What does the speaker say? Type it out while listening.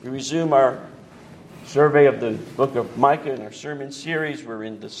We resume our survey of the book of Micah in our sermon series. We're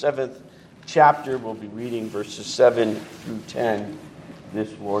in the 7th chapter. We'll be reading verses 7 through 10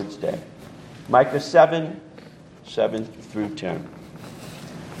 this Lord's Day. Micah 7 through 10.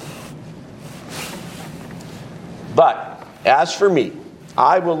 But as for me,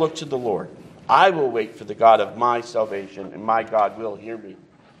 I will look to the Lord. I will wait for the God of my salvation, and my God will hear me.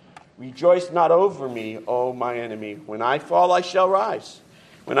 Rejoice not over me, O my enemy. When I fall, I shall rise.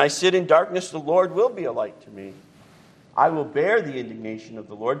 When I sit in darkness, the Lord will be a light to me. I will bear the indignation of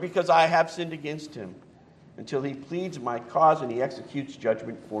the Lord because I have sinned against him, until he pleads my cause and he executes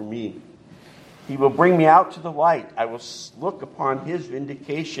judgment for me. He will bring me out to the light. I will look upon his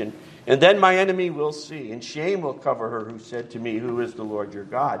vindication, and then my enemy will see, and shame will cover her who said to me, "Who is the Lord your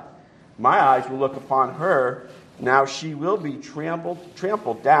God?" My eyes will look upon her. Now she will be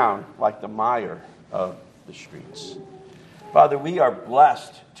trampled down like the mire of the streets. Father, we are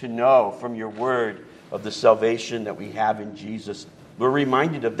blessed to know from your word of the salvation that we have in Jesus. We're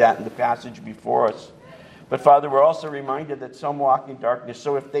reminded of that in the passage before us. But Father, we're also reminded that some walk in darkness.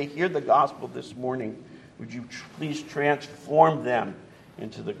 So if they hear the gospel this morning, would you please transform them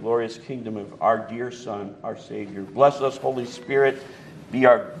into the glorious kingdom of our dear Son, our Savior. Bless us, Holy Spirit. Be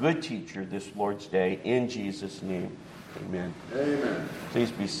our good teacher this Lord's Day. In Jesus' name, amen. Amen.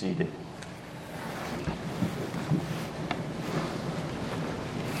 Please be seated.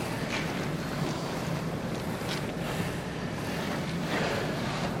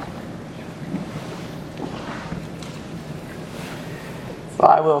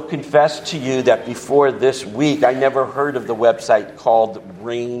 I will confess to you that before this week, I never heard of the website called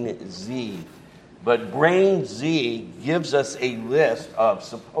Brain Z. But Brain Z gives us a list of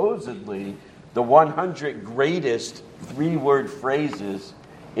supposedly the 100 greatest three-word phrases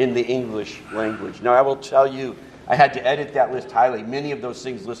in the English language. Now, I will tell you, I had to edit that list highly. Many of those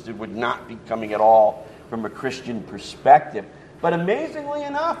things listed would not be coming at all from a Christian perspective. But amazingly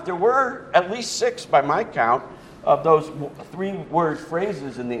enough, there were at least 6, by my count, of those three-word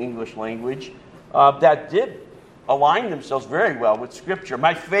phrases in the English language that did align themselves very well with Scripture.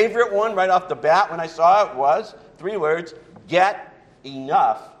 My favorite one right off the bat when I saw it was 3 words: get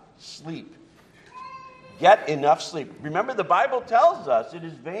enough sleep. Get enough sleep. Remember, the Bible tells us it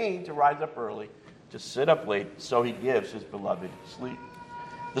is vain to rise up early, to sit up late, so he gives his beloved sleep.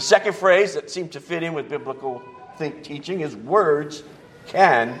 The second phrase that seemed to fit in with biblical teaching is words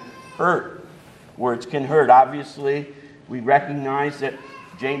can hurt. Words can hurt. Obviously, we recognize that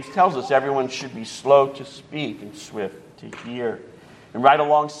James tells us everyone should be slow to speak and swift to hear. And right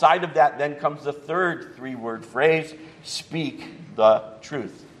alongside of that then comes the third 3-word phrase: speak the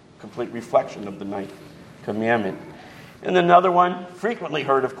truth. Complete reflection of the 9th commandment. And another one, frequently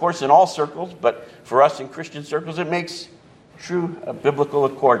heard, of course, in all circles, but for us in Christian circles, it makes true biblical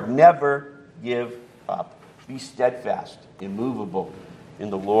accord. Never give up. Be steadfast, immovable in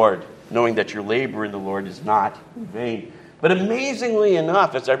the Lord, knowing that your labor in the Lord is not in vain. But amazingly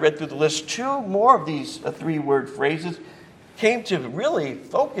enough, as I read through the list, 2 more of these 3-word phrases came to really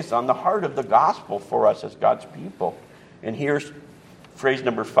focus on the heart of the gospel for us as God's people. And here's phrase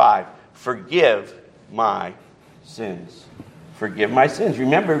number 5: forgive my sins. Forgive my sins.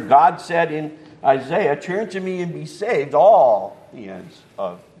 Remember, God said in Isaiah, "Turn to me and be saved, all the ends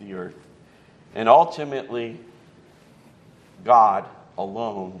of the earth." And ultimately, God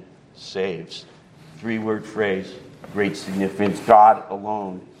alone saves. 3-word phrase, great significance. God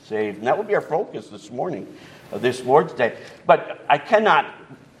alone saves. And that will be our focus this morning of this Lord's Day. But I cannot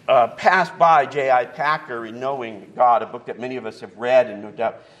pass by J.I. Packer in Knowing God, a book that many of us have read and no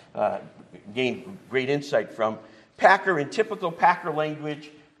doubt gained great insight from. Packer, in typical Packer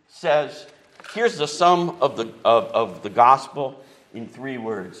language, says, here's the sum of the gospel in 3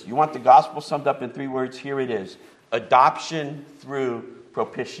 words. You want the gospel summed up in 3 words? Here it is: adoption through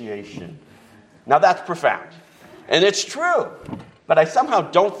propitiation. Now that's profound. And it's true. But I somehow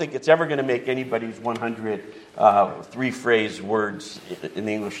don't think it's ever going to make anybody's 100 3-phrase words in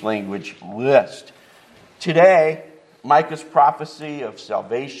the English language list. Today, Micah's prophecy of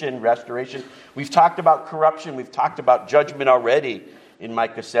salvation, restoration. We've talked about corruption. We've talked about judgment already in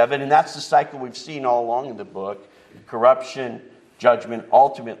Micah 7. And that's the cycle we've seen all along in the book. Corruption, judgment,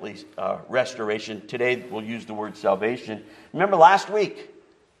 ultimately restoration. Today we'll use the word salvation. Remember last week,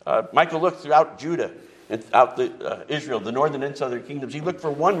 Micah looked throughout Judah and throughout Israel, the northern and southern kingdoms. He looked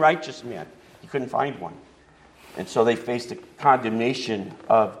for one righteous man. He couldn't find one. And so they faced the condemnation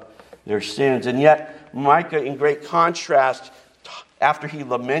of their sins. And yet Micah, in great contrast, after he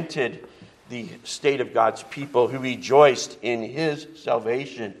lamented the state of God's people who rejoiced in his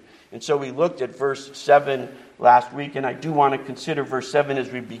salvation. And so we looked at verse 7 last week, and I do want to consider verse 7 as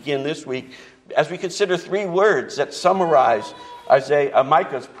we begin this week, as we consider three words that summarize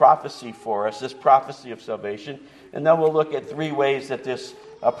Micah's prophecy for us, this prophecy of salvation. And then we'll look at three ways that this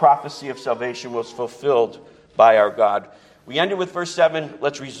prophecy of salvation was fulfilled by our God. We ended with verse 7.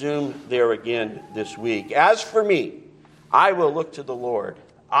 Let's resume there again this week. As for me, I will look to the Lord.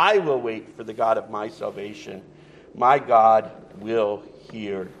 I will wait for the God of my salvation. My God will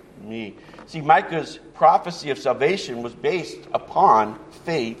hear me. See, Micah's prophecy of salvation was based upon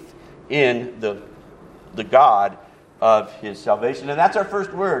faith in the God of his salvation. And that's our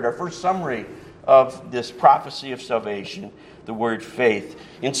first word, our first summary of this prophecy of salvation, the word faith.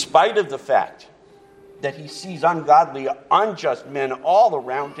 In spite of the fact that he sees ungodly, unjust men all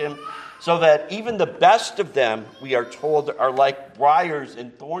around him, so that even the best of them, we are told, are like briars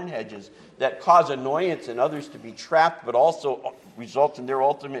and thorn hedges that cause annoyance and others to be trapped, but also result in their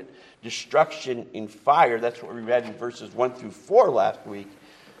ultimate destruction in fire. That's what we read in verses 1 through 4 last week.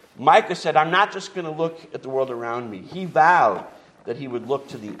 Micah said, I'm not just going to look at the world around me. He vowed that he would look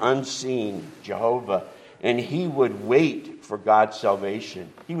to the unseen Jehovah, and he would wait for God's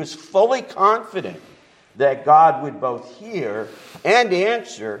salvation. He was fully confident that God would both hear and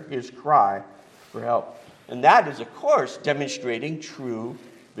answer his cry for help. And that is, of course, demonstrating true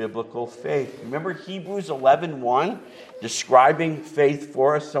biblical faith. Remember Hebrews 11:1, describing faith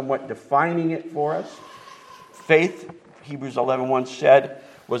for us, somewhat defining it for us? Faith, Hebrews 11:1 said,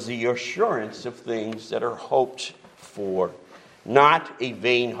 was the assurance of things that are hoped for. Not a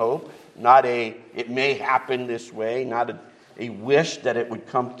vain hope, not it may happen this way, not a wish that it would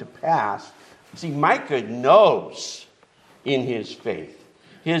come to pass. See, Micah knows in his faith,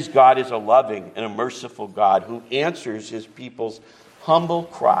 his God is a loving and a merciful God who answers his people's humble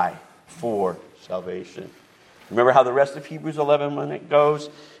cry for salvation. Remember how the rest of Hebrews 11, when it goes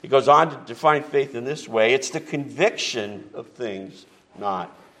on to define faith in this way. It's the conviction of things not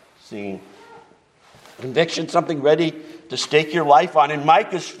seen. Conviction, something ready to stake your life on. And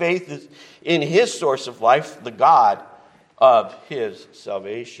Micah's faith is in his source of life, the God of his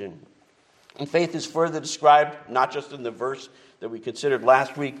salvation. And faith is further described, not just in the verse that we considered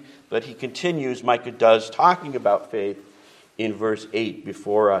last week, but he continues, Micah does, talking about faith in verse 8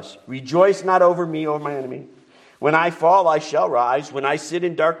 before us. Rejoice not over me, O my enemy. When I fall, I shall rise. When I sit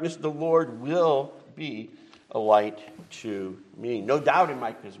in darkness, the Lord will be a light to me. No doubt in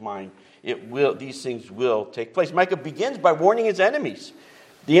Micah's mind, these things will take place. Micah begins by warning his enemies.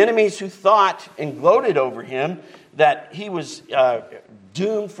 The enemies who thought and gloated over him that he was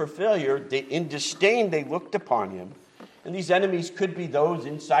doomed for failure, in disdain they looked upon him. And these enemies could be those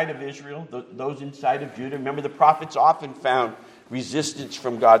inside of Israel, those inside of Judah. Remember, the prophets often found resistance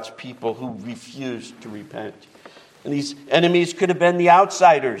from God's people who refused to repent. And these enemies could have been the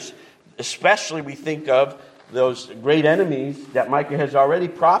outsiders. Especially we think of those great enemies that Micah has already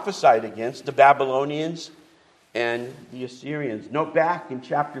prophesied against, the Babylonians and the Assyrians. Note back in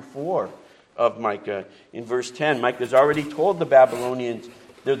chapter 4 of Micah, in verse 10, Micah has already told the Babylonians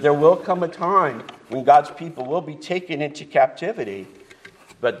that there will come a time when God's people will be taken into captivity,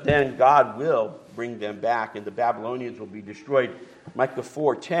 but then God will bring them back and the Babylonians will be destroyed. Micah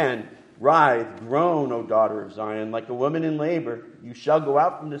 4:10, writhe, groan, O daughter of Zion, like a woman in labor. You shall go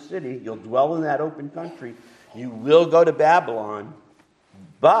out from the city. You'll dwell in that open country. You will go to Babylon,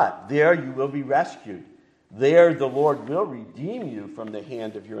 but there you will be rescued. There the Lord will redeem you from the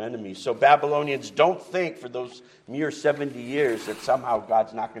hand of your enemies. So Babylonians, don't think for those mere 70 years that somehow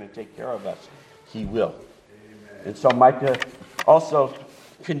God's not going to take care of us. He will. Amen. And so Micah also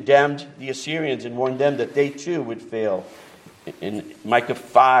condemned the Assyrians and warned them that they too would fail. In Micah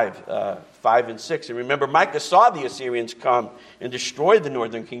 5 and 6. And remember, Micah saw the Assyrians come and destroy the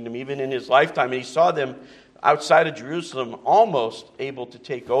northern kingdom even in his lifetime. And he saw them outside of Jerusalem almost able to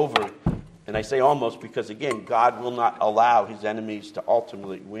take over. And I say almost because, again, God will not allow his enemies to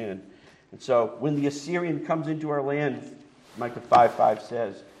ultimately win. And so when the Assyrian comes into our land, Micah 5:5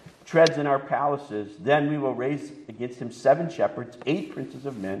 says, treads in our palaces, then we will raise against him 7 shepherds, 8 princes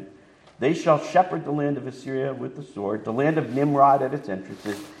of men. They shall shepherd the land of Assyria with the sword, the land of Nimrod at its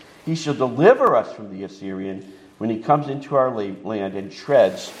entrances. He shall deliver us from the Assyrian when he comes into our land and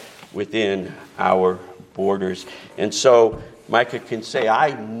treads within our borders. And so Micah can say,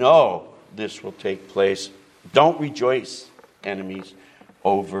 I know this will take place. Don't rejoice, enemies,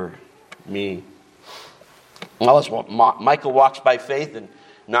 over me. Well, that's what Micah walks by faith and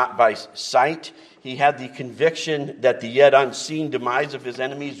not by sight. He had the conviction that the yet unseen demise of his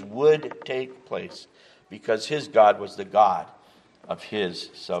enemies would take place because his God was the God of his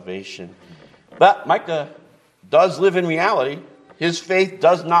salvation. But Micah does live in reality. His faith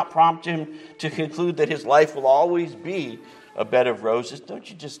does not prompt him to conclude that his life will always be a bed of roses. Don't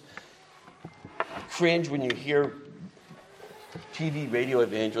you just cringe when you hear TV, radio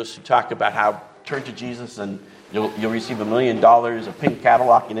evangelists who talk about how turn to Jesus and you'll receive $1 million, a pink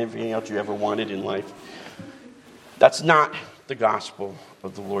Cadillac, and everything else you ever wanted in life? That's not the gospel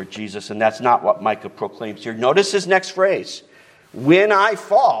of the Lord Jesus, and that's not what Micah proclaims here. Notice his next phrase. When I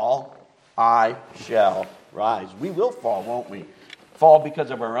fall, I shall rise. We will fall, won't we? Fall because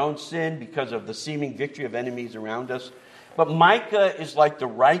of our own sin, because of the seeming victory of enemies around us. But Micah is like the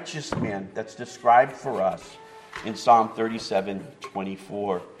righteous man that's described for us in Psalm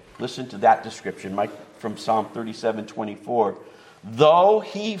 37:24. Listen to that description, Mike, from Psalm 37:24. Though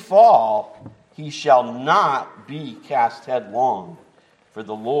he fall, he shall not be cast headlong, for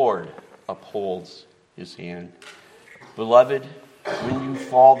the Lord upholds his hand. Beloved, when you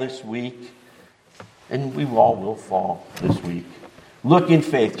fall this week, and we all will fall this week, look in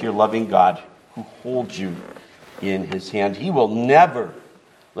faith to your loving God who holds you in his hand. He will never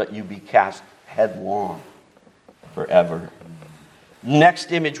let you be cast headlong forever.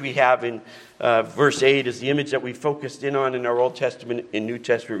 Next image we have in verse 8 is the image that we focused in on in our Old Testament and New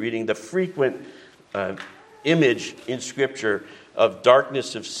Testament reading, the frequent image in Scripture of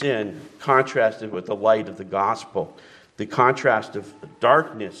darkness of sin contrasted with the light of the gospel. The contrast of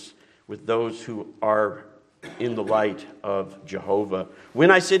darkness with those who are in the light of Jehovah. When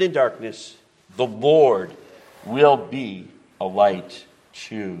I sit in darkness, the Lord will be a light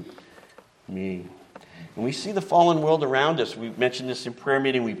to me. And we see the fallen world around us. We mentioned this in prayer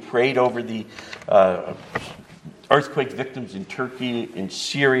meeting. We prayed over the earthquake victims in Turkey, in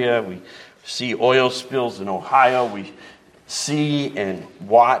Syria. We see oil spills in Ohio. We see and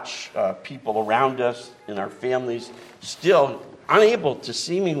watch people around us in our families still unable to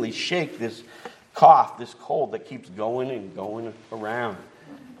seemingly shake this cough, this cold that keeps going and going around.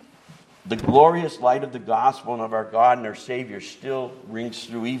 The glorious light of the gospel and of our God and our Savior still rings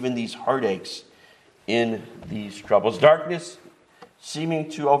through even these heartaches in these troubles. Darkness seeming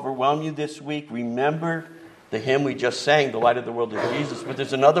to overwhelm you this week, remember the hymn we just sang, The Light of the World is Jesus. But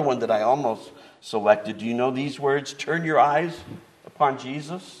there's another one that I almost selected. Do you know these words? Turn your eyes upon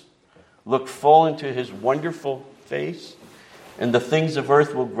Jesus. Look full into his wonderful face, and the things of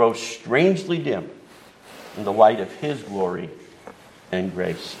earth will grow strangely dim in the light of his glory and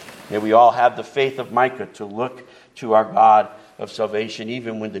grace. May we all have the faith of Micah to look to our God of salvation,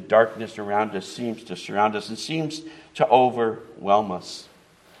 even when the darkness around us seems to surround us and seems to overwhelm us.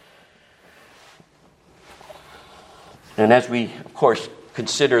 And as we, of course,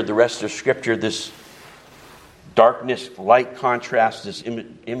 consider the rest of Scripture, this darkness-light contrast, this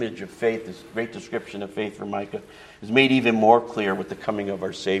image of faith, this great description of faith for Micah, is made even more clear with the coming of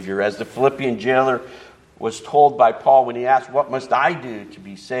our Savior. As the Philippian jailer was told by Paul when he asked, "What must I do to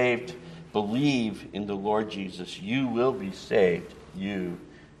be saved?" Believe in the Lord Jesus. You will be saved, you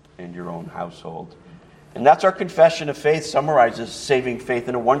and your own household. And that's our confession of faith, summarizes saving faith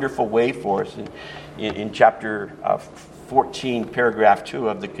in a wonderful way for us in chapter 14, paragraph 2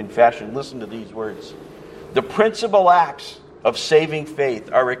 of the confession. Listen to these words. The principal acts of saving faith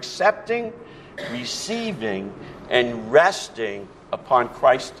are accepting, receiving, and resting upon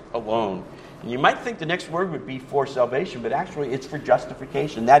Christ alone. And you might think the next word would be for salvation, but actually it's for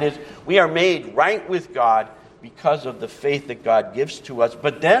justification. That is, we are made right with God because of the faith that God gives to us.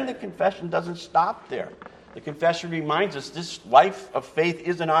 But then the confession doesn't stop there. The confession reminds us this life of faith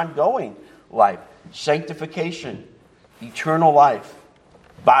is an ongoing life. Sanctification, eternal life,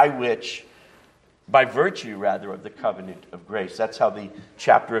 by virtue of the covenant of grace. That's how the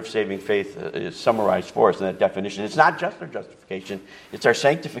chapter of saving faith is summarized for us in that definition. It's not just our justification, it's our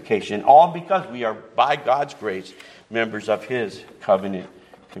sanctification, all because we are, by God's grace, members of his covenant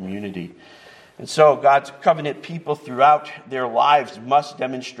community. And so God's covenant people throughout their lives must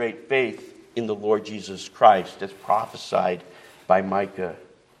demonstrate faith in the Lord Jesus Christ, as prophesied by Micah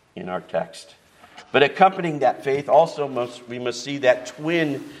in our text. But accompanying that faith also we must see that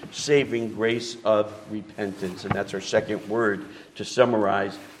twin saving grace of repentance. And that's our second word to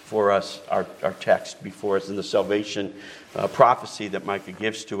summarize for us our text before us in the salvation prophecy that Micah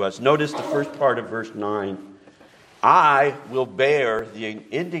gives to us. Notice the first part of verse 9. I will bear the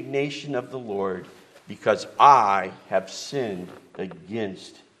indignation of the Lord because I have sinned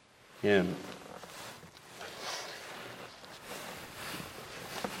against him.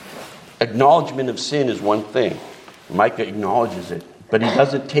 Acknowledgement of sin is one thing. Micah acknowledges it, but he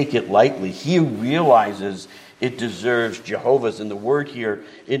doesn't take it lightly. He realizes it deserves Jehovah's. And the word here,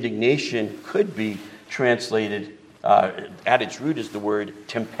 indignation, could be translated, at its root is the word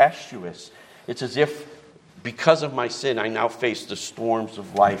tempestuous. It's as if Because of my sin, I now face the storms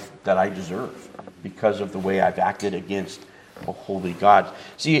of life that I deserve because of the way I've acted against a holy God.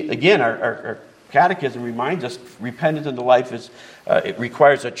 See, again, our catechism reminds us repentance in the life it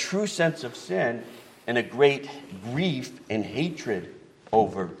requires a true sense of sin and a great grief and hatred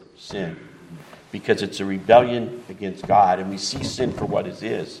over sin, because it's a rebellion against God, and we see sin for what it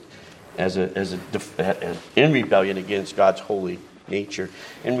is, as in rebellion against God's holy nature.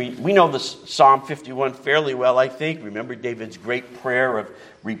 And we know this Psalm 51 fairly well, I think. Remember David's great prayer of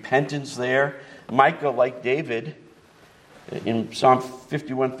repentance there. Micah, like David, in Psalm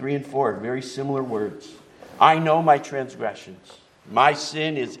 51, 3 and 4, very similar words. I know my transgressions. My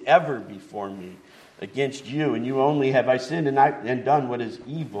sin is ever before me. Against you, and you only have I sinned and done what is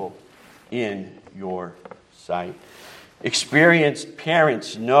evil in your sight. Experienced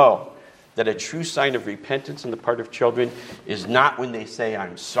parents know that a true sign of repentance on the part of children is not when they say,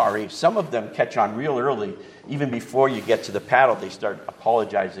 I'm sorry. Some of them catch on real early. Even before you get to the paddle, they start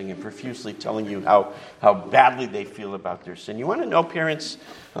apologizing and profusely telling you how badly they feel about their sin. You want to know, parents,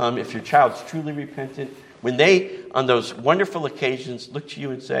 if your child's truly repentant? When they, on those wonderful occasions, look to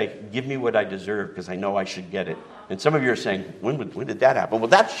you and say, give me what I deserve because I know I should get it. And some of you are saying, when did that happen? Well,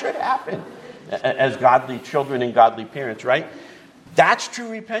 that should happen as godly children and godly parents, right? That's true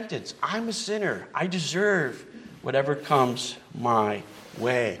repentance. I'm a sinner. I deserve whatever comes my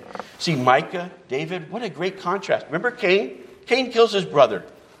way. See, Micah, David, what a great contrast. Remember Cain? Cain kills his brother,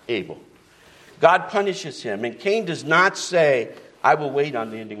 Abel. God punishes him, and Cain does not say, I will wait on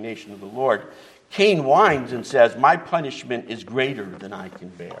the indignation of the Lord. Cain whines and says, my punishment is greater than I can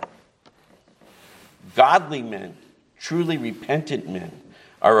bear. Godly men, truly repentant men,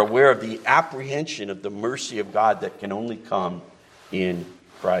 are aware of the apprehension of the mercy of God that can only come in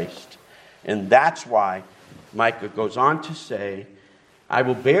Christ. And that's why Micah goes on to say, I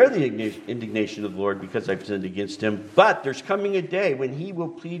will bear the indignation of the Lord because I've sinned against him, but there's coming a day when he will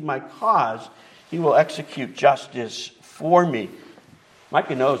plead my cause. He will execute justice for me.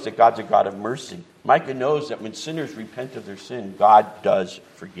 Micah knows that God's a God of mercy. Micah knows that when sinners repent of their sin, God does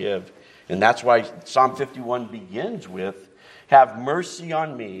forgive. And that's why Psalm 51 begins with, have mercy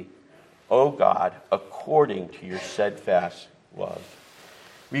on me, O God, according to your steadfast love.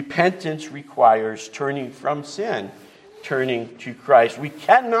 Repentance requires turning from sin, turning to Christ. We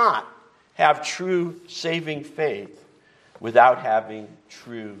cannot have true saving faith without having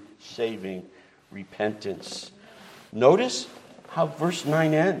true saving repentance. Notice how verse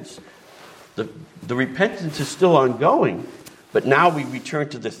 9 ends. The repentance is still ongoing, but now we return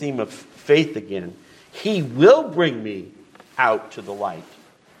to the theme of faith again. He will bring me out to the light,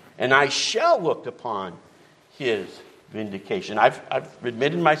 and I shall look upon his vindication. I've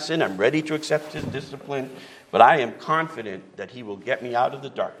admitted my sin. I'm ready to accept his discipline, but I am confident that he will get me out of the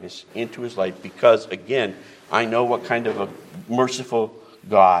darkness into his light because, again, I know what kind of a merciful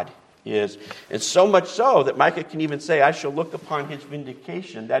God is. And so much so that Micah can even say, I shall look upon his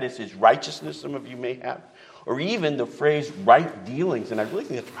vindication. That is his righteousness, some of you may have. Or even the phrase right dealings. And I really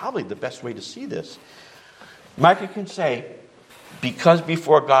think that's probably the best way to see this. Micah can say, because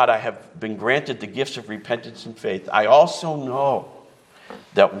before God I have been granted the gifts of repentance and faith, I also know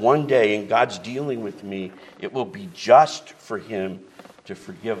that one day in God's dealing with me, it will be just for him to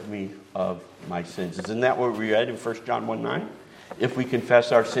forgive me of my sins. Isn't that what we read in 1 John 1:9? If we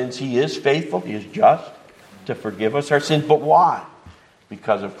confess our sins, he is faithful, he is just to forgive us our sins. But why?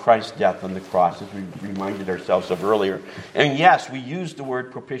 Because of Christ's death on the cross, as we reminded ourselves of earlier. And yes, we use the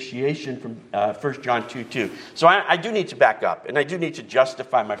word propitiation from 1 John 2:2. So I do need to back up, and I do need to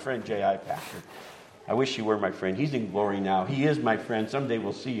justify my friend J.I. Packer. I wish he were my friend. He's in glory now. He is my friend. Someday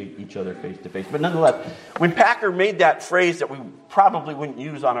we'll see each other face to face. But nonetheless, when Packer made that phrase that we probably wouldn't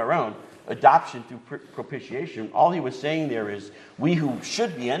use on our own, adoption through propitiation, all he was saying there is, we who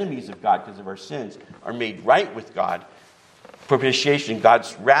should be enemies of God because of our sins are made right with God. Propitiation,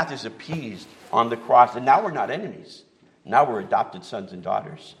 God's wrath is appeased on the cross, and now we're not enemies. Now we're adopted sons and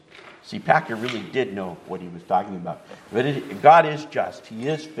daughters. See, Packer really did know what he was talking about. But God is just. He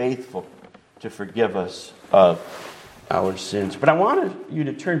is faithful to forgive us of our sins. But I wanted you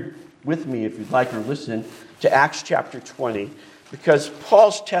to turn with me, if you'd like, or listen to Acts chapter 20, because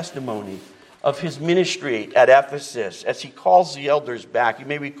Paul's testimony of his ministry at Ephesus, as he calls the elders back, you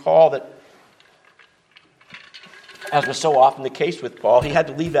may recall that, as was so often the case with Paul, he had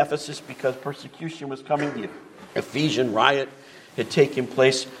to leave Ephesus because persecution was coming. The Ephesian riot had taken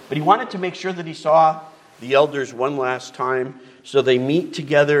place. But he wanted to make sure that he saw the elders one last time. So they meet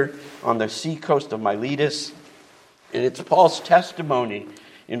together on the seacoast of Miletus. And it's Paul's testimony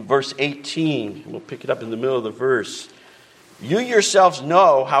in verse 18. We'll pick it up in the middle of the verse. You yourselves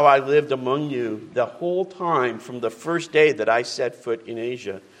know how I lived among you the whole time from the first day that I set foot in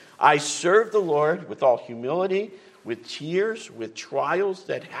Asia. I served the Lord with all humility, with tears, with trials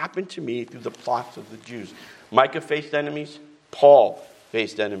that happened to me through the plots of the Jews. Micah faced enemies. Paul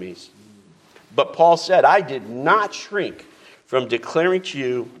faced enemies. But Paul said, I did not shrink from declaring to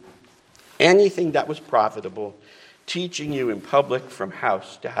you anything that was profitable, teaching you in public from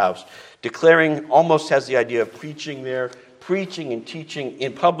house to house. Declaring almost has the idea of preaching there, preaching and teaching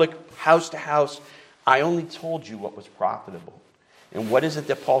in public, house to house. I only told you what was profitable. And what is it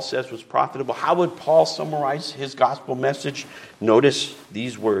that Paul says was profitable? How would Paul summarize his gospel message? Notice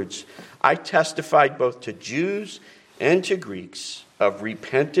these words. I testified both to Jews and to Greeks of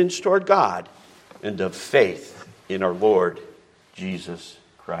repentance toward God and of faith in our Lord Jesus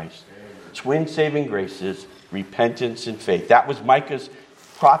Christ. Twin saving graces, repentance and faith. That was Micah's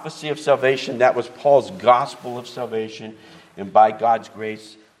prophecy of salvation. That was Paul's gospel of salvation. And by God's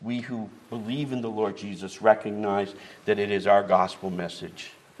grace, we who believe in the Lord Jesus recognize that it is our gospel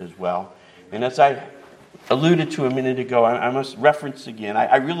message as well. And as I alluded to a minute ago, I must reference again,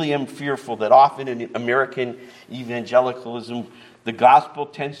 I really am fearful that often in American evangelicalism, the gospel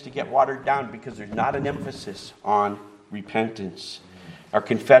tends to get watered down because there's not an emphasis on repentance. Our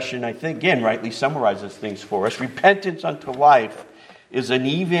confession, I think, again, rightly summarizes things for us. Repentance unto life is an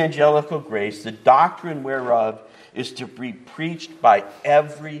evangelical grace, the doctrine whereof is to be preached by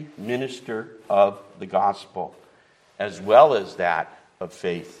every minister of the gospel, as well as that of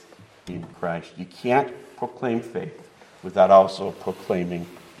faith in Christ. You can't proclaim faith without also proclaiming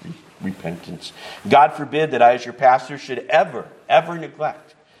repentance. God forbid that I, as your pastor, should ever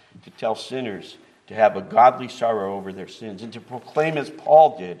neglect to tell sinners to have a godly sorrow over their sins and to proclaim, as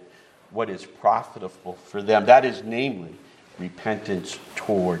Paul did, what is profitable for them. That is, namely, repentance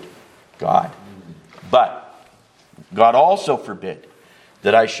toward God. But God also forbid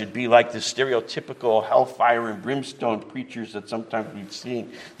that I should be like the stereotypical hellfire and brimstone preachers that sometimes we've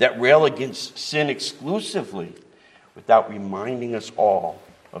seen that rail against sin exclusively without reminding us all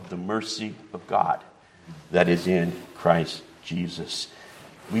of the mercy of God that is in Christ Jesus.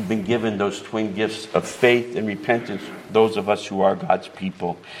 We've been given those twin gifts of faith and repentance, those of us who are God's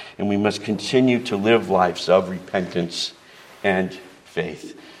people, and we must continue to live lives of repentance and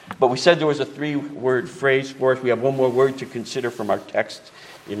faith. But we said there was a 3-word phrase for us. We have one more word to consider from our text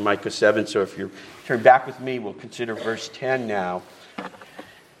in Micah 7. So if you turn back with me, we'll consider verse 10 now.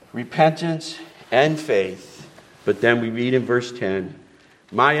 Repentance and faith. But then we read in verse 10,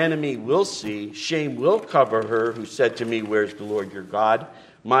 my enemy will see, shame will cover her who said to me, where's the Lord your God?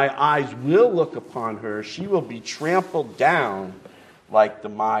 My eyes will look upon her. She will be trampled down like the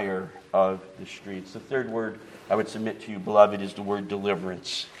mire of the streets. The third word I would submit to you, beloved, is the word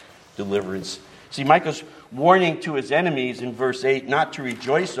deliverance. Deliverance. See, Micah's warning to his enemies in verse 8 not to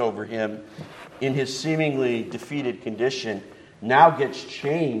rejoice over him in his seemingly defeated condition now gets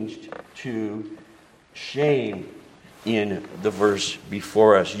changed to shame in the verse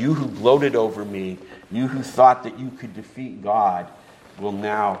before us. You who gloated over me, you who thought that you could defeat God, will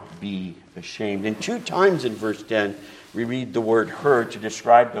now be ashamed. And 2 times in verse 10, we read the word her to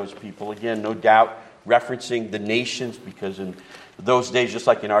describe those people. Again, no doubt referencing the nations, because in those days, just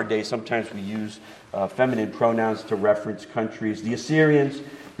like in our day, sometimes we use feminine pronouns to reference countries. The Assyrians,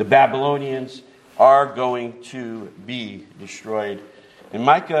 the Babylonians are going to be destroyed. And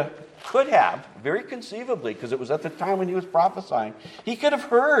Micah could have, very conceivably, because it was at the time when he was prophesying, he could have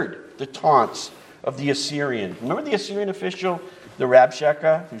heard the taunts of the Assyrians. Remember the Assyrian official, the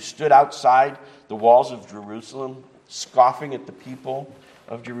Rabshakeh, who stood outside the walls of Jerusalem, scoffing at the people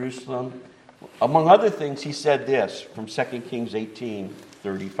of Jerusalem? Among other things, he said this from 2 Kings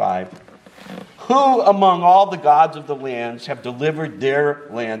 18:35. Who among all the gods of the lands have delivered their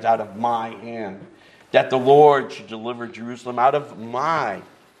lands out of my hand, that the Lord should deliver Jerusalem out of my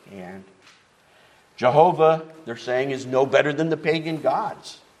hand? Jehovah, they're saying, is no better than the pagan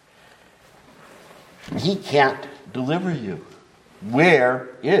gods. He can't deliver you. Where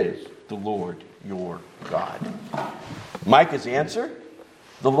is the Lord your God? Micah's answer?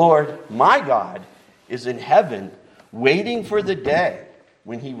 The Lord, my God, is in heaven, waiting for the day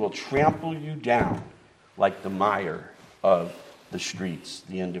when he will trample you down like the mire of the streets.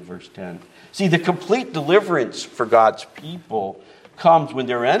 The end of verse 10. See, the complete deliverance for God's people comes when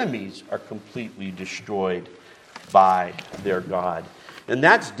their enemies are completely destroyed by their God. And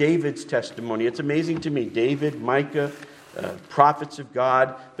that's David's testimony. It's amazing to me. David, Micah, prophets of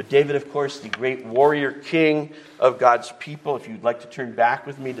God, but David, of course, the great warrior king of God's people. If you'd like to turn back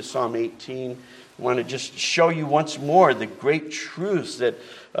with me to Psalm 18, I want to just show you once more the great truths that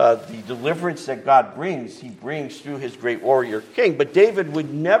the deliverance that God brings, he brings through his great warrior king. But David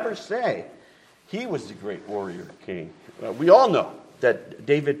would never say he was the great warrior king. We all know that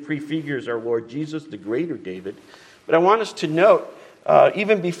David prefigures our Lord Jesus, the greater David. But I want us to note,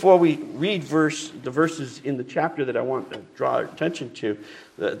 even before we read the verses in the chapter that I want to draw our attention to,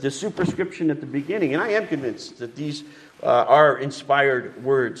 the superscription at the beginning. And I am convinced that these are inspired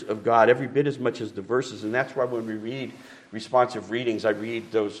words of God, every bit as much as the verses. And that's why when we read responsive readings, I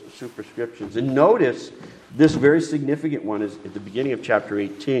read those superscriptions. And notice this very significant one is at the beginning of chapter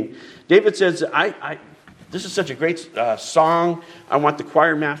 18. David says, this is such a great song. I want the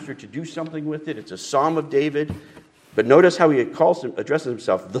choir master to do something with it. It's a psalm of David. But notice how he addresses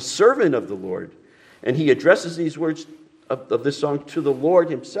himself, the servant of the Lord. And he addresses these words of this song to the Lord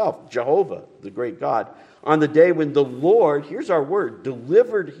himself, Jehovah, the great God, on the day when the Lord, here's our word,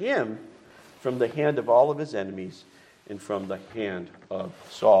 delivered him from the hand of all of his enemies and from the hand of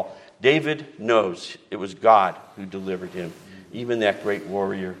Saul. David knows it was God who delivered him, even that great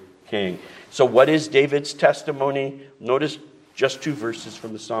warrior king. So what is David's testimony? Notice just 2 verses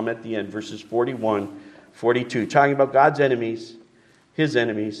from the psalm at the end, verses 41, 42, talking about God's enemies, his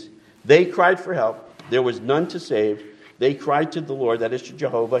enemies. They cried for help. There was none to save. They cried to the Lord, that is to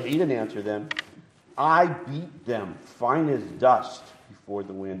Jehovah. He didn't answer them. I beat them fine as dust before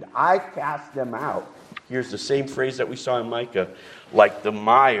the wind. I cast them out. Here's the same phrase that we saw in Micah, like the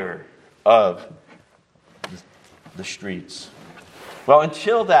mire of the streets. Well,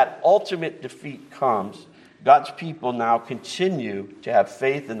 until that ultimate defeat comes, God's people now continue to have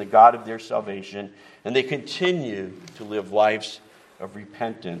faith in the God of their salvation, and they continue to live lives of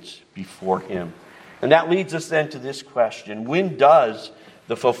repentance before him. And that leads us then to this question: when does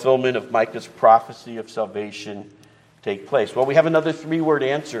the fulfillment of Micah's prophecy of salvation take place? Well, we have another 3-word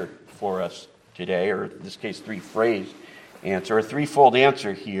answer for us today, or in this case, 3-phrase answer, a 3-fold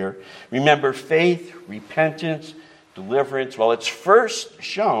answer here. Remember, faith, repentance, deliverance. Well, it's first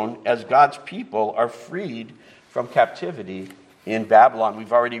shown as God's people are freed from captivity in Babylon.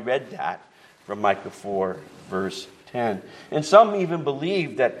 We've already read that from Micah 4, verse 10. And some even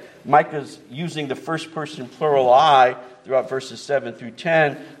believe that Micah's using the first person plural I throughout verses 7 through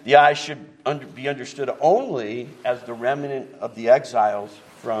 10. The I should be understood only as the remnant of the exiles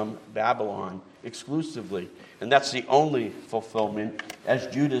from Babylon exclusively. And that's the only fulfillment as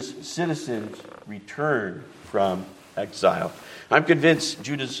Judah's citizens return from exile. I'm convinced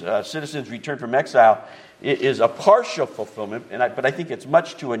Judah's citizens' return from exile is a partial fulfillment, but I think it's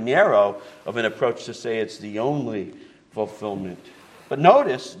much too narrow of an approach to say it's the only fulfillment. But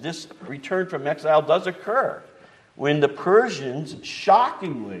notice, this return from exile does occur when the Persians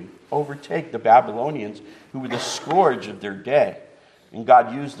shockingly overtake the Babylonians, who were the scourge of their day. And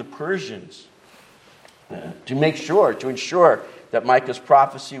God used the Persians to ensure that Micah's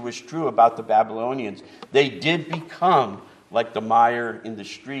prophecy was true about the Babylonians. They did become like the mire in the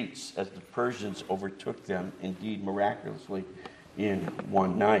streets as the Persians overtook them, indeed miraculously, in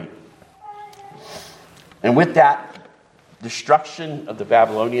one night. And with that destruction of the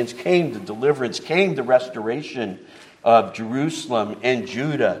Babylonians came the deliverance, came the restoration of Jerusalem and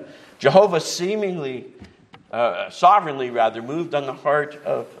Judah. Jehovah sovereignly moved on the heart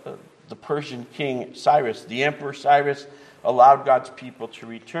of the Persian king Cyrus. The emperor Cyrus allowed God's people to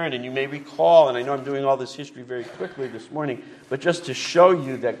return. And you may recall, and I know I'm doing all this history very quickly this morning, but just to show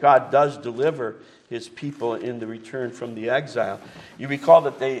you that God does deliver his people in the return from the exile. You recall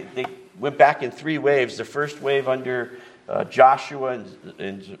that they went back in 3 waves. The first wave under Joshua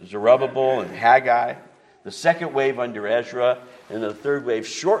and Zerubbabel and Haggai. The second wave under Ezra. And the third wave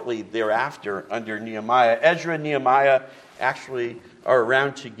shortly thereafter under Nehemiah. Ezra and Nehemiah actually are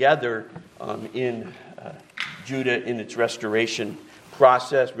around together in Judah in its restoration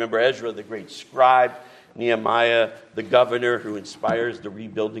process. Remember Ezra, the great scribe, Nehemiah, the governor who inspires the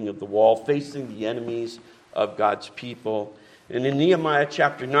rebuilding of the wall, facing the enemies of God's people. And in Nehemiah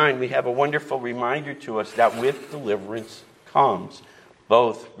chapter 9, we have a wonderful reminder to us that with deliverance comes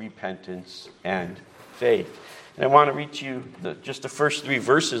both repentance and faith. And I want to read to you just the first 3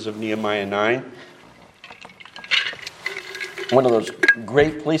 verses of Nehemiah 9. One of those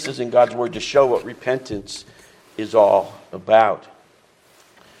great places in God's Word to show what repentance is all about.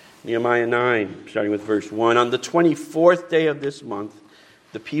 Nehemiah 9, starting with verse 1. On the 24th day of this month,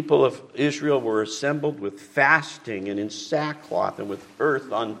 the people of Israel were assembled with fasting and in sackcloth and with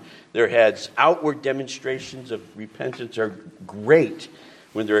earth on their heads. Outward demonstrations of repentance are great,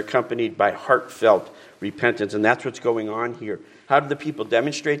 when they're accompanied by heartfelt repentance. And that's what's going on here. How did the people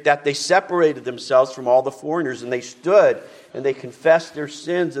demonstrate that? They separated themselves from all the foreigners, and they stood and they confessed their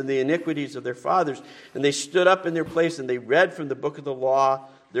sins and the iniquities of their fathers. And they stood up in their place and they read from the book of the law,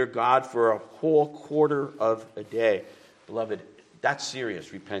 their God, for a whole quarter of a day. Beloved, that's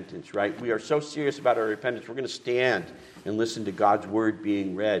serious repentance, right? We are so serious about our repentance. We're going to stand and listen to God's word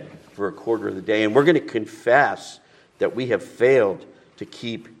being read for a quarter of the day. And we're going to confess that we have failed to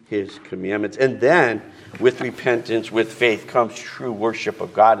keep his commandments. And then, with repentance, with faith, comes true worship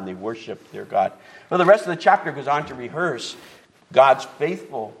of God, and they worship their God. Well, the rest of the chapter goes on to rehearse God's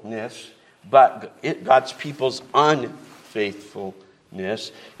faithfulness, but God's people's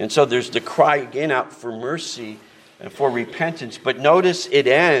unfaithfulness. And so there's the cry again out for mercy and for repentance. But notice it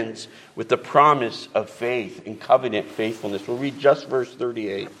ends with the promise of faith and covenant faithfulness. We'll read just verse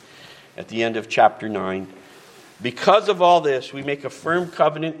 38 at the end of chapter 9. Because of all this, we make a firm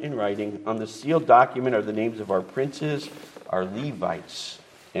covenant in writing. On the sealed document are the names of our princes, our Levites,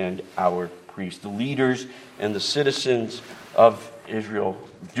 and our priests. The leaders and the citizens of Israel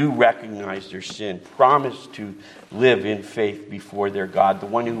do recognize their sin, promise to live in faith before their God, the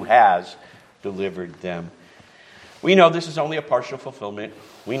one who has delivered them. We know this is only a partial fulfillment.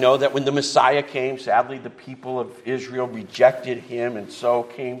 We know that when the Messiah came, sadly, the people of Israel rejected him, and so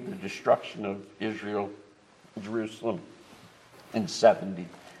came the destruction of Jerusalem in 70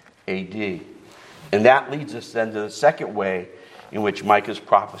 AD. And that leads us then to the second way in which Micah's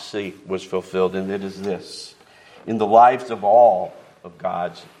prophecy was fulfilled, and it is this: in the lives of all of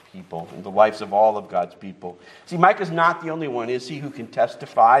God's people, in the lives of all of God's people. See, Micah's not the only one, is he, who can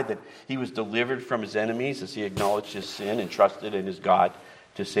testify that he was delivered from his enemies as he acknowledged his sin and trusted in his God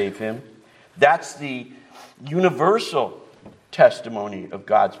to save him. That's the universal testimony of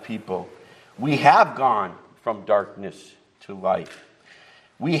God's people. We have gone from darkness to light.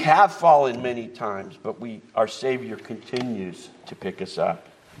 We have fallen many times, but our Savior continues to pick us up.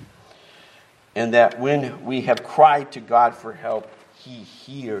 And that when we have cried to God for help, he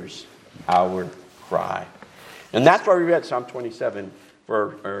hears our cry. And that's why we read Psalm 27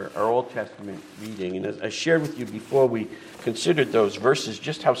 for our Old Testament reading. And as I shared with you before we considered those verses,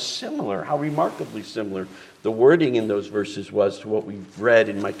 just how similar, how remarkably similar the wording in those verses was to what we've read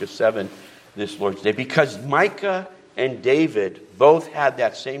in Micah 7 this Lord's Day. Because Micah and David both had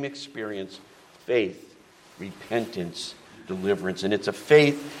that same experience: faith, repentance, deliverance. And it's a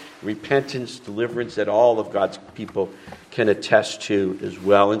faith, repentance, deliverance that all of God's people can attest to as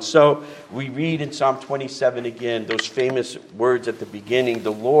well. And so we read in Psalm 27 again those famous words at the beginning: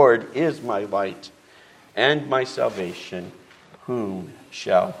 the Lord is my light and my salvation. Whom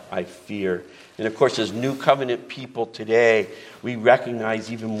shall I fear? And of course, as New Covenant people today, we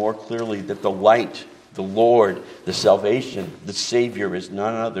recognize even more clearly that the light, the Lord, the salvation, the Savior is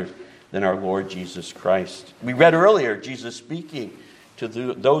none other than our Lord Jesus Christ. We read earlier Jesus speaking to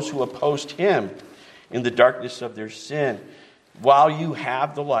those who opposed him in the darkness of their sin. While you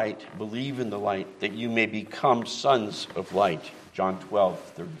have the light, believe in the light, that you may become sons of light. John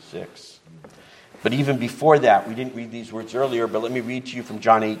 12:36. But even before that, we didn't read these words earlier, but let me read to you from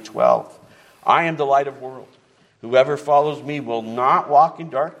John 8:12. I am the light of the world. Whoever follows me will not walk in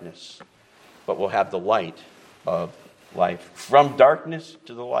darkness, but will have the light of life. From darkness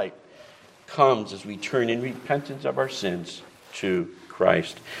to the light comes as we turn in repentance of our sins to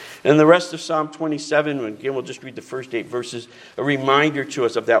Christ. And the rest of Psalm 27, again, we'll just read the first 8 verses, a reminder to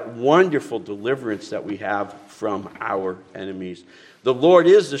us of that wonderful deliverance that we have from our enemies. The Lord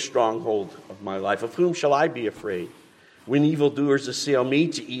is the stronghold of my life. Of whom shall I be afraid? When evildoers assail me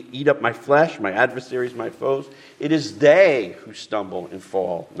to eat up my flesh, my adversaries, my foes, it is they who stumble and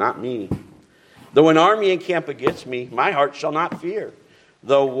fall, not me. Though an army encamp against me, my heart shall not fear.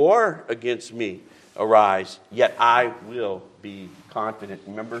 Though war against me arise, yet I will be confident.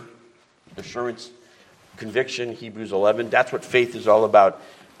 Remember, assurance, conviction, Hebrews 11. That's what faith is all about.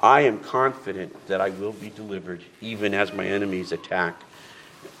 I am confident that I will be delivered, even as my enemies attack.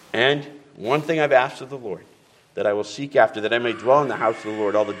 And one thing I've asked of the Lord, that I will seek after, that I may dwell in the house of the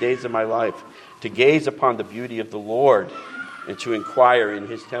Lord all the days of my life, to gaze upon the beauty of the Lord and to inquire in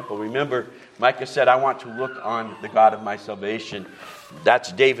his temple. Remember, Micah said, I want to look on the God of my salvation.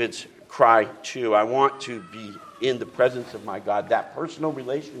 That's David's cry too. I want to be in the presence of my God, that personal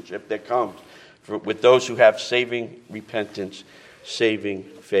relationship that comes with those who have saving repentance, saving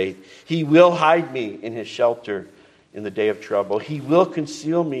faith. He will hide me in his shelter in the day of trouble. He will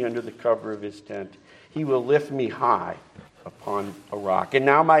conceal me under the cover of his tent. He will lift me high upon a rock. And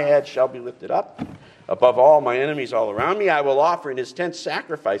now my head shall be lifted up above all my enemies all around me. I will offer in his tent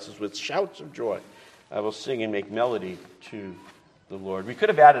sacrifices with shouts of joy. I will sing and make melody to the Lord. We could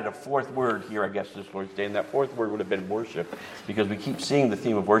have added a fourth word here, I guess, this Lord's Day, and that fourth word would have been worship, because we keep seeing the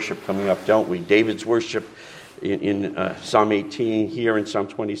theme of worship coming up, don't we? David's worship in Psalm 18, here in Psalm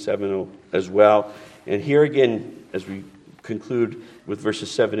 27 as well. And here again, as we conclude with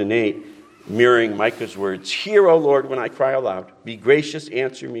verses 7 and 8, mirroring Micah's words, "Hear, O Lord, when I cry aloud. Be gracious,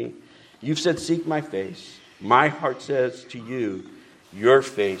 answer me. You've said, seek my face. My heart says to you, your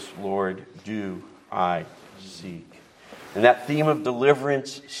face, Lord, do I seek." And that theme of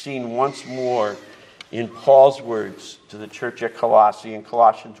deliverance seen once more in Paul's words to the church at Colossae in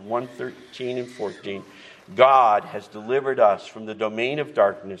Colossians 1:13 and 14. God has delivered us from the domain of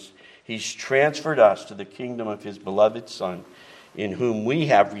darkness. He's transferred us to the kingdom of his beloved Son, in whom we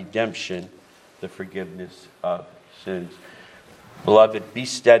have redemption, the forgiveness of sins. Beloved, be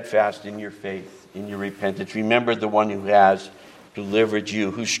steadfast in your faith, in your repentance. Remember the one who has delivered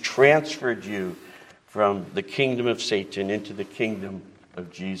you, who's transferred you from the kingdom of Satan into the kingdom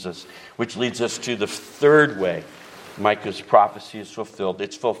of Jesus. Which leads us to the third way Micah's prophecy is fulfilled.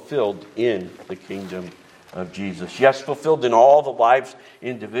 It's fulfilled in the kingdom of Jesus. Yes, fulfilled in all the lives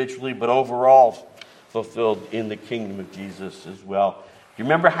individually, but overall fulfilled in the kingdom of Jesus as well. Do you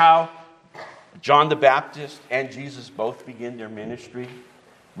remember how John the Baptist and Jesus both begin their ministry?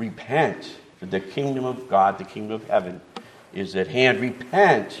 Repent, for the kingdom of God, the kingdom of heaven, is at hand.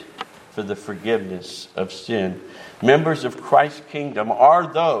 Repent for the forgiveness of sin. Members of Christ's kingdom are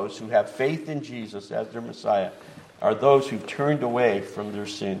those who have faith in Jesus as their Messiah, are those who've turned away from their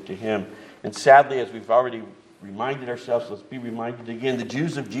sin to him. And sadly, as we've already reminded ourselves, let's be reminded again, the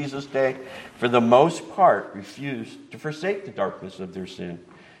Jews of Jesus' day, for the most part, refused to forsake the darkness of their sin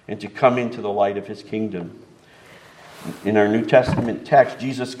and to come into the light of his kingdom. In our New Testament text,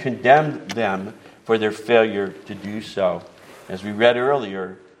 Jesus condemned them for their failure to do so. As we read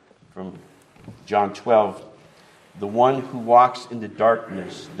earlier from John 12, the one who walks in the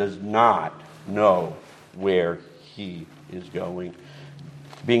darkness does not know where he is going.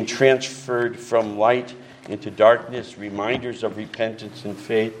 Being transferred from light into darkness, reminders of repentance and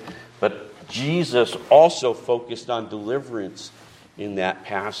faith. But Jesus also focused on deliverance in that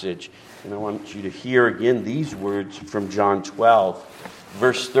passage. And I want you to hear again these words from John 12.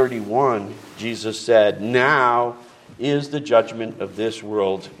 Verse 31, Jesus said, "Now is the judgment of this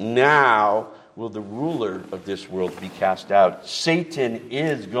world. Now will the ruler of this world be cast out." Satan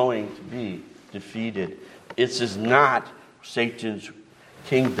is going to be defeated. This is not Satan's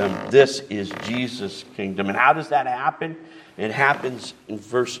kingdom. This is Jesus' kingdom. And how does that happen? It happens in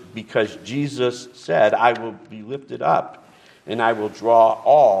because Jesus said, "I will be lifted up, and I will draw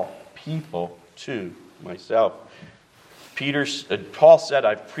all people to myself." Paul said,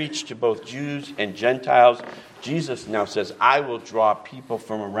 "I've preached to both Jews and Gentiles." Jesus now says, "I will draw people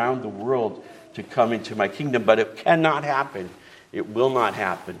from around the world to come into my kingdom." But it cannot happen. It will not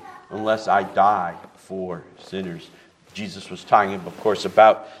happen unless I die for sinners. Jesus was talking, of course,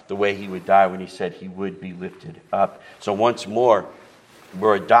 about the way he would die when he said he would be lifted up. So once more,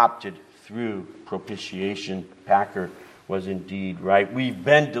 we're adopted through propitiation. Packer was indeed right. We've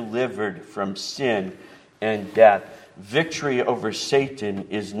been delivered from sin and death. Victory over Satan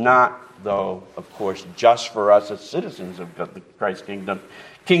is not, though, of course, just for us as citizens of Christ's kingdom.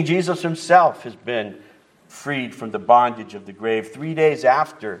 King Jesus himself has been freed from the bondage of the grave 3 days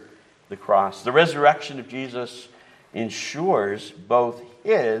after the cross. The resurrection of Jesus ensures both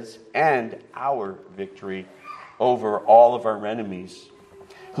his and our victory over all of our enemies,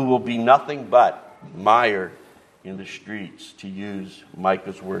 who will be nothing but mire in the streets, to use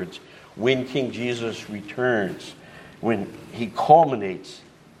Micah's words, when King Jesus returns, when he culminates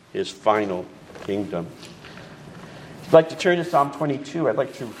his final kingdom. If you'd like to turn to Psalm 22, I'd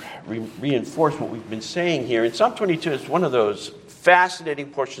like to reinforce what we've been saying here. And Psalm 22 is one of those fascinating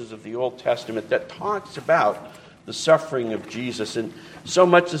portions of the Old Testament that talks about the suffering of Jesus. And so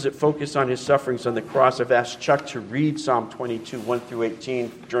much does it focus on his sufferings on the cross. I've asked Chuck to read Psalm 22, 1 through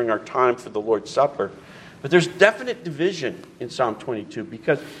 18 during our time for the Lord's Supper. But there's definite division in Psalm 22,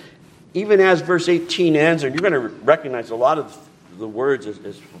 because even as verse 18 ends, and you're going to recognize a lot of the words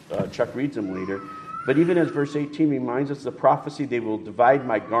as Chuck reads them later, but even as verse 18 reminds us the prophecy, "They will divide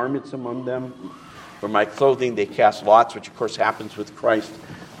my garments among them. For my clothing they cast lots," which of course happens with Christ's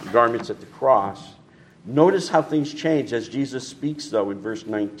garments at the cross. Notice how things change as Jesus speaks, though, in verse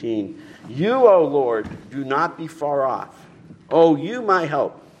 19. "You, O Lord, do not be far off. O you, my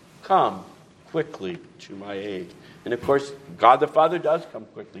help, come quickly to my aid." And of course, God the Father does come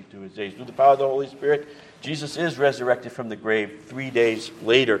quickly to his aid. Through the power of the Holy Spirit, Jesus is resurrected from the grave 3 days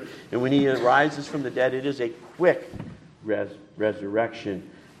later. And when he arises from the dead, it is a quick resurrection.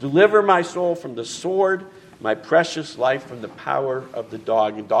 "Deliver my soul from the sword, my precious life from the power of the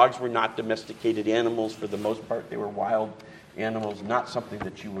dog. And dogs were not domesticated animals for the most part. They were wild animals, not something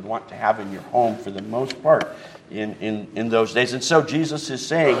that you would want to have in your home for the most part in those days. And so Jesus is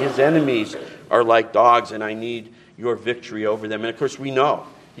saying his enemies are like dogs, and I need your victory over them. And of course we know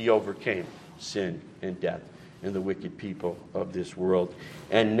he overcame sin and death and the wicked people of this world.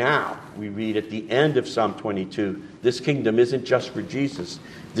 And now we read at the end of Psalm 22, this kingdom isn't just for Jesus.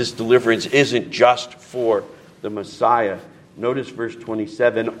 This deliverance isn't just for the Messiah. Notice verse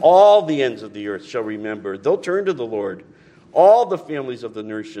 27, all the ends of the earth shall remember. They'll turn to the Lord. All the families of the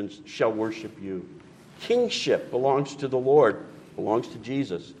nations shall worship you. Kingship belongs to the Lord, belongs to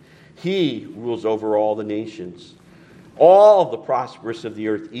Jesus. He rules over all the nations. All the prosperous of the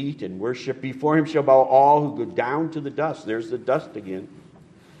earth eat and worship. Before him shall bow all who go down to the dust. There's the dust again.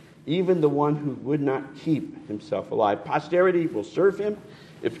 Even the one who would not keep himself alive. Posterity will serve him.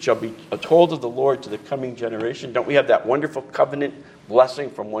 It shall be told of the Lord to the coming generation. Don't we have that wonderful covenant blessing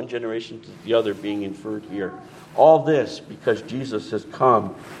from one generation to the other being inferred here? All this because Jesus has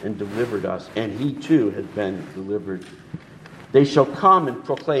come and delivered us, and he too has been delivered. They shall come and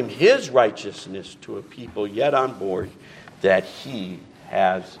proclaim his righteousness to a people yet on board, that he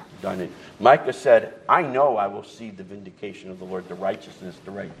has done it. Micah said, I know I will see the vindication of the Lord, the righteousness,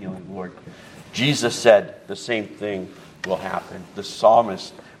 the right healing Lord. Jesus said the same thing will happen. The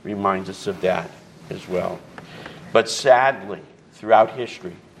psalmist reminds us of that as well. But sadly, throughout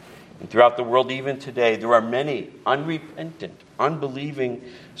history and throughout the world even today, there are many unrepentant, unbelieving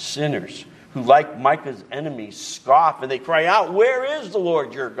sinners who, like Micah's enemies, scoff and they cry out, where is the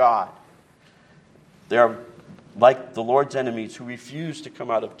Lord your God? They are like the Lord's enemies who refuse to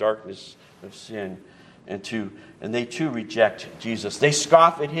come out of darkness of sin and they too reject Jesus. They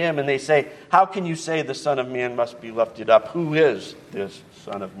scoff at him and they say, how can you say the Son of Man must be lifted up? Who is this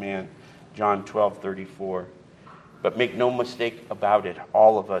Son of Man? John 12:34. But make no mistake about it,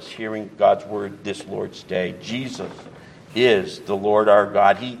 all of us hearing God's word this Lord's Day, Jesus is the Lord our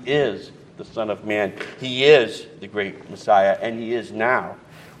God. He is the Son of Man. He is the great Messiah, and he is now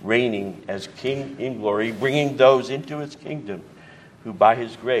reigning as King in glory, bringing those into his kingdom who by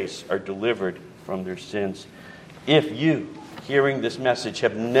his grace are delivered from their sins. If you, hearing this message,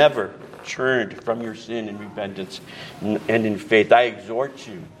 have never turned from your sin in repentance and in faith, I exhort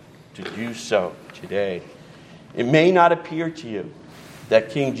you to do so today. It may not appear to you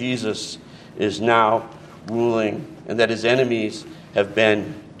that King Jesus is now ruling and that his enemies have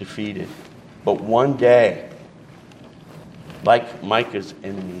been defeated. But one day, like Micah's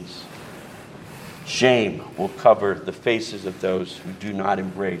enemies, shame will cover the faces of those who do not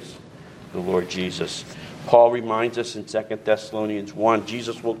embrace the Lord Jesus. Paul reminds us in 2 Thessalonians 1,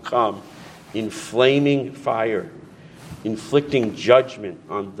 Jesus will come in flaming fire, inflicting judgment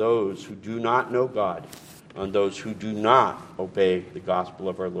on those who do not know God, on those who do not obey the gospel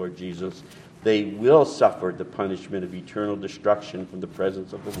of our Lord Jesus. They will suffer the punishment of eternal destruction from the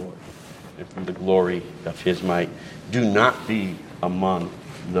presence of the Lord and from the glory of his might. Do not be among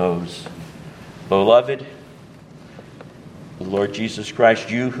those. Beloved, the Lord Jesus Christ,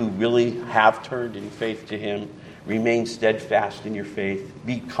 you who really have turned in faith to him, remain steadfast in your faith.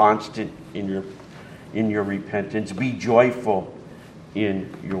 Be constant in your repentance. Be joyful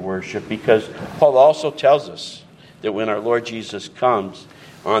in your worship. Because Paul also tells us that when our Lord Jesus comes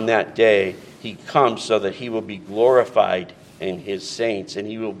on that day, he comes so that he will be glorified in his saints, and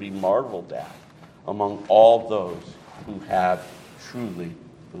he will be marveled at among all those who have truly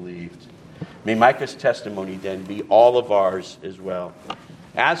believed. May Micah's testimony then be all of ours as well.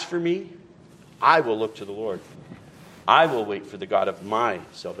 As for me, I will look to the Lord. I will wait for the God of my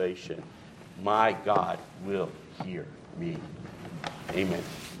salvation. My God will hear me. Amen.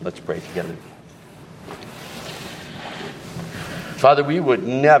 Let's pray together. Father, we would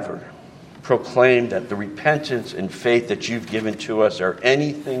never proclaim that the repentance and faith that you've given to us are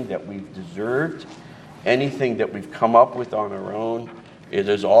anything that we've deserved, anything that we've come up with on our own. It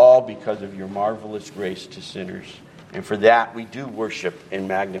is all because of your marvelous grace to sinners. And for that, we do worship and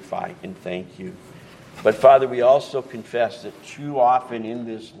magnify and thank you. But Father, we also confess that too often in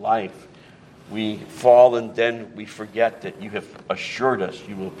this life, we fall and then we forget that you have assured us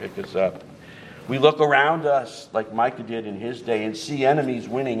you will pick us up. We look around us like Micah did in his day and see enemies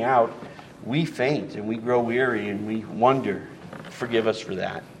winning out. We faint and we grow weary and we wonder. Forgive us for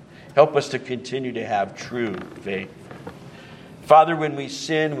that. Help us to continue to have true faith. Father, when we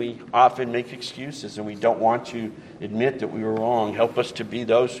sin, we often make excuses and we don't want to admit that we were wrong. Help us to be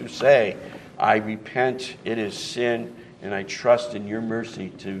those who say, I repent, it is sin, and I trust in your mercy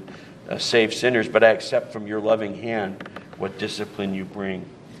to save sinners, but I accept from your loving hand what discipline you bring.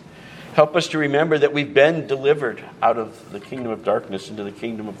 Help us to remember that we've been delivered out of the kingdom of darkness into the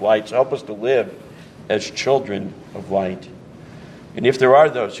kingdom of light. So help us to live as children of light. And if there are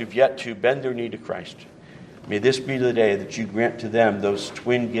those who've yet to bend their knee to Christ, may this be the day that you grant to them those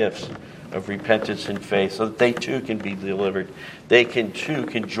twin gifts of repentance and faith, so that they too can be delivered. They can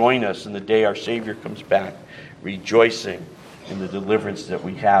join us in the day our Savior comes back, rejoicing in the deliverance that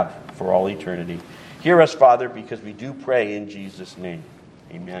we have for all eternity. Hear us, Father, because we do pray in Jesus' name.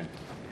 Amen.